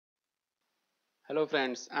Hello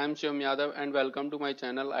friends, I am Shivam Yadav and welcome to my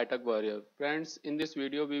channel iTech Warrior. Friends, in this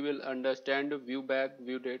video we will understand ViewBag,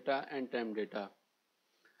 ViewData and TempData.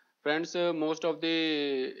 Friends, most of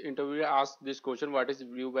the interviewer ask this question, what is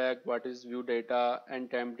ViewBag, what is ViewData and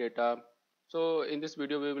TempData. So in this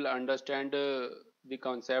video we will understand the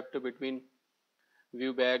concept between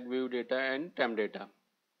ViewBag, ViewData and TempData.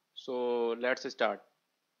 So let's start.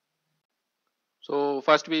 So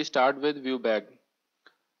first we start with ViewBag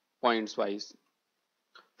points wise.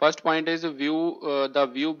 First point is the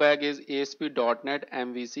ViewBag is ASP.NET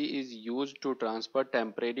MVC is used to transfer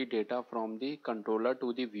temporary data from the controller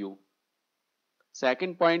to the view.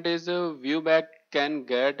 Second point is ViewBag can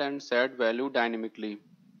get and set value dynamically.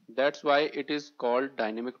 That's why it is called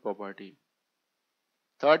dynamic property.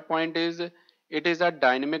 Third point is it is a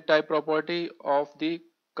dynamic type property of the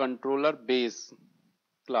controller base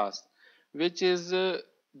class, which is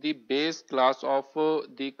the base class of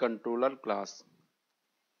the controller class.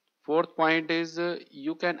 Fourth point is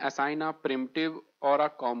you can assign a primitive or a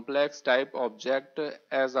complex type object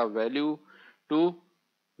as a value to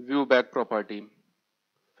ViewBag property.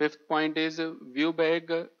 Fifth point is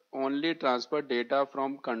ViewBag only transfer data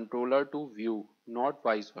from controller to view, not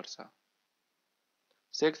vice versa.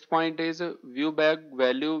 Sixth point is ViewBag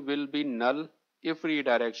value will be null if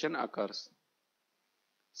redirection occurs.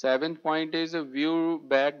 Seventh point is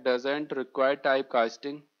ViewBag doesn't require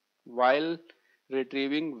typecasting while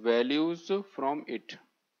retrieving values from it.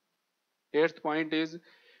 Eighth point is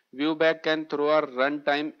ViewBag can throw a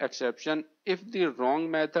runtime exception if the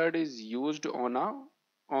wrong method is used on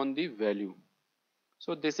the value.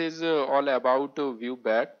 So this is all about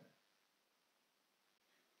ViewBag.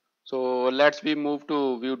 So let's we move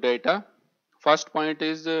to ViewData. First point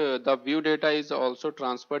is the ViewData is also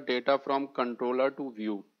transferred data from controller to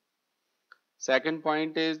view. Second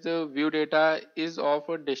point is ViewData is of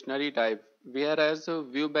a dictionary type, whereas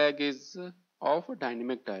ViewBag is of a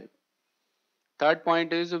dynamic type. Third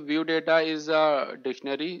point is ViewData is a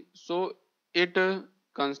dictionary, so it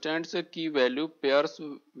contains a key value pairs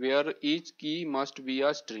where each key must be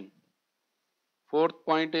a string. Fourth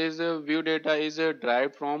point is ViewData is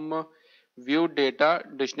derived from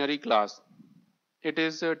ViewData dictionary class. It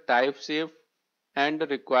is type safe and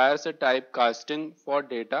requires a typecasting for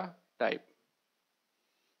data type.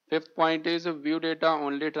 Fifth point is ViewData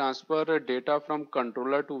only transfer data from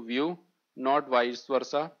controller to view, not vice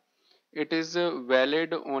versa. It is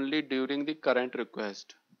valid only during the current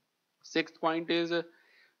request. Sixth point is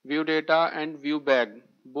ViewData and ViewBag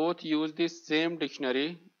both use the same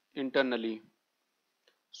dictionary internally.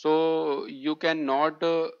 So you cannot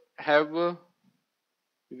have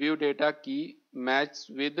ViewData key match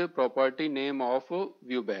with the property name of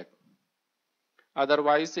ViewBag.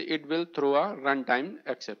 Otherwise it will throw a runtime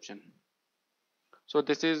exception. So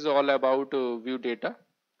this is all about ViewData.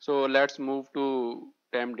 So let's move to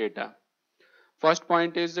TempData. First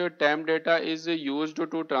point is TempData is used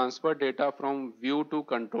to transfer data from view to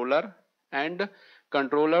controller and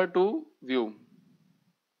controller to view,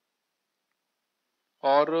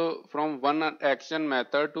 or from one action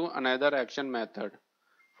method to another action method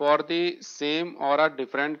for the same or a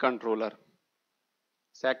different controller.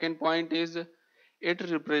 Second point is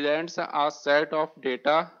it represents a set of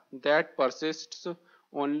data that persists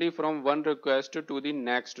only from one request to the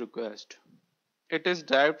next request. It is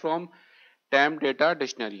derived from TempData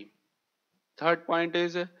dictionary. Third point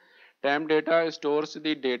is TempData stores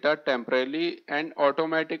the data temporarily and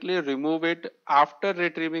automatically remove it after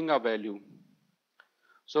retrieving a value.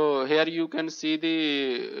 So here you can see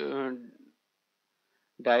the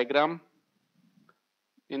diagram.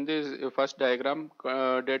 In this first diagram,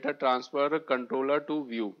 data transfer controller to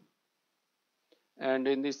view, and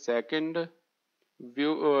in the second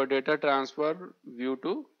view data transfer view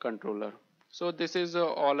to controller. So this is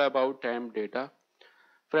all about TempData.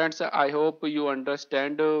 Friends, I hope you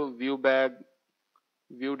understand ViewBag,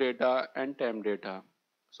 ViewData and TempData.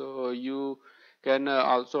 So you can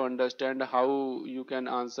also understand how you can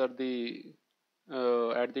answer the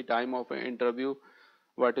at the time of an interview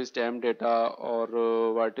what is TempData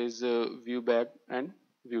or what is ViewBag and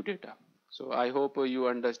ViewData. So I hope you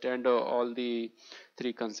understand all the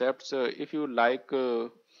three concepts. If you like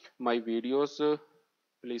my videos,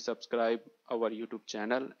 please subscribe our YouTube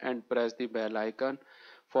channel and press the bell icon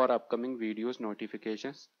for upcoming videos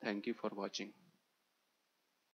notifications. Thank you for watching.